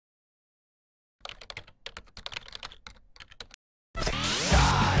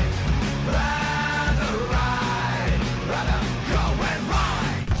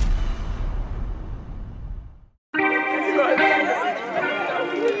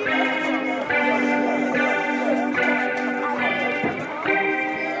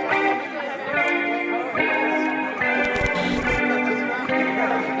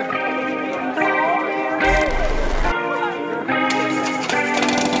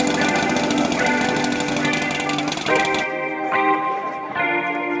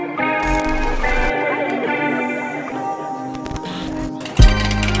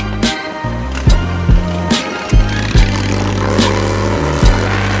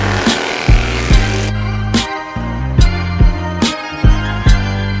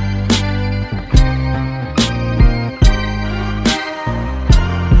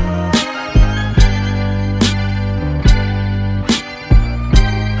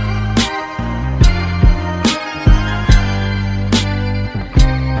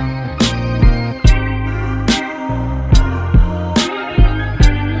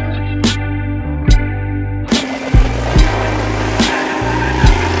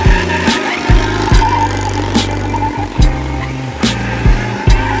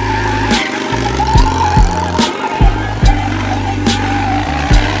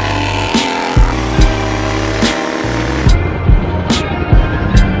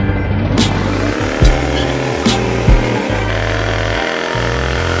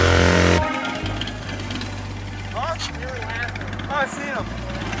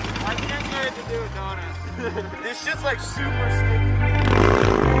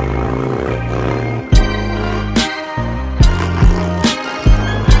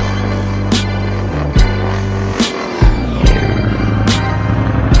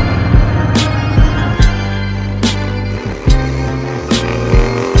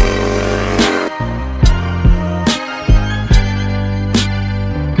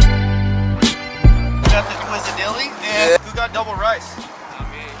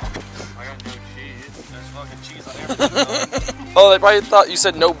they probably thought you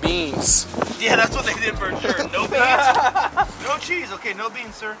said no beans. Yeah, that's what they did for sure. No beans? No cheese. Okay, no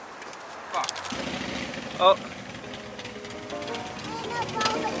beans, sir. Fuck. Oh.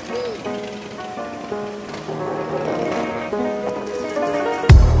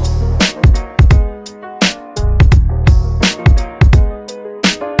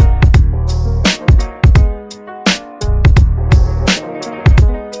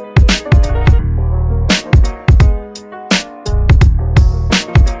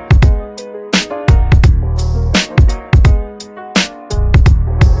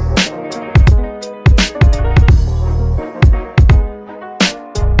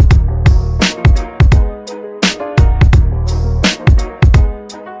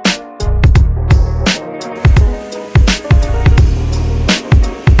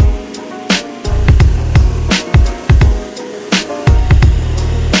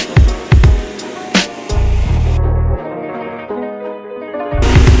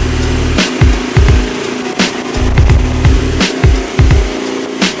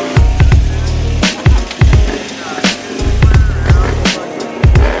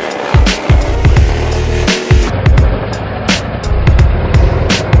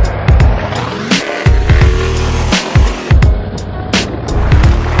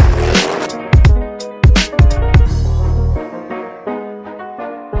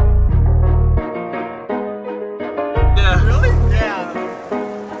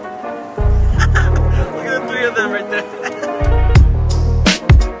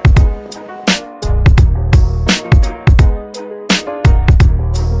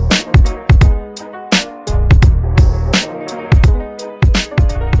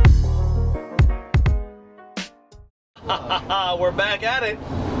 We're back at it.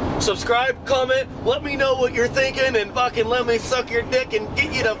 Subscribe, comment, let me know what you're thinking, and fucking let me suck your dick and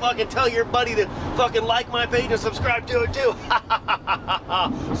get you to fucking tell your buddy to fucking like my page and subscribe to it too.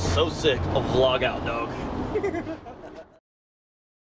 So sick of vlog out, dog.